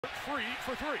Free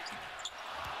for three.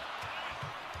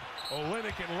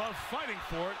 Olynk and Love fighting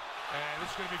for it, and this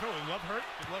is going to be fun. Love hurt?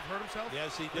 Did Love hurt himself?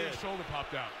 Yes, he did. His shoulder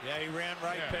popped out. Yeah, he ran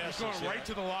right past He's going us, right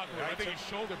to the locker room. Right I think his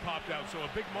shoulder popped out. So a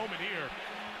big moment here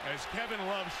as Kevin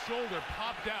Love's shoulder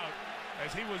popped out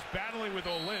as he was battling with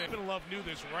Olynk. Kevin Love knew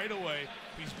this right away.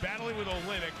 He's battling with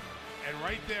Olynk, and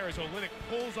right there as Olynk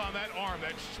pulls on that arm,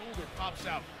 that shoulder pops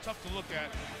out. Tough to look at,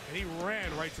 and he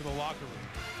ran right to the locker room.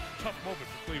 Tough moment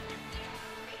for Cleveland.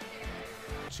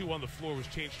 2 on the floor was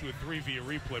changed to a 3 via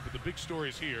replay, but the big story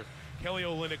is here. Kelly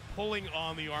Olynk pulling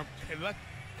on the arm,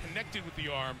 connected with the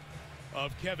arm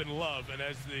of Kevin Love, and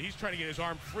as he's trying to get his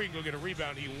arm free and go get a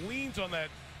rebound, he leans on that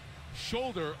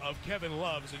shoulder of Kevin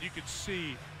Love's, and you can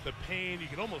see the pain. You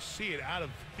can almost see it out of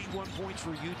 1 points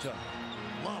for Utah.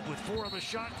 Love with 4 on the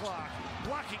shot clock.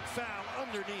 Blocking foul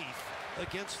underneath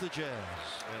against the Jazz.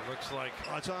 It looks like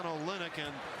it's on Olynk,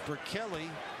 and for Kelly,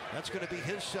 that's going to be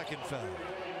his second foul.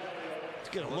 Let's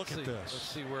get a look at this. Let's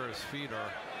see where his feet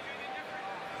are.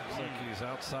 Looks like he's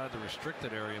outside the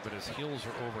restricted area, but his heels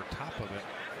are over top of it.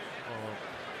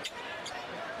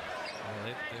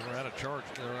 They were out of charge.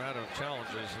 They were out of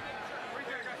challenges.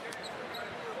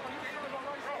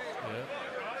 Yeah.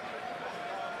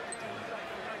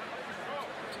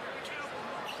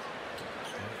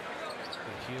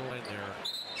 The heel in there.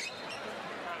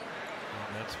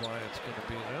 And that's why it's going to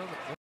be.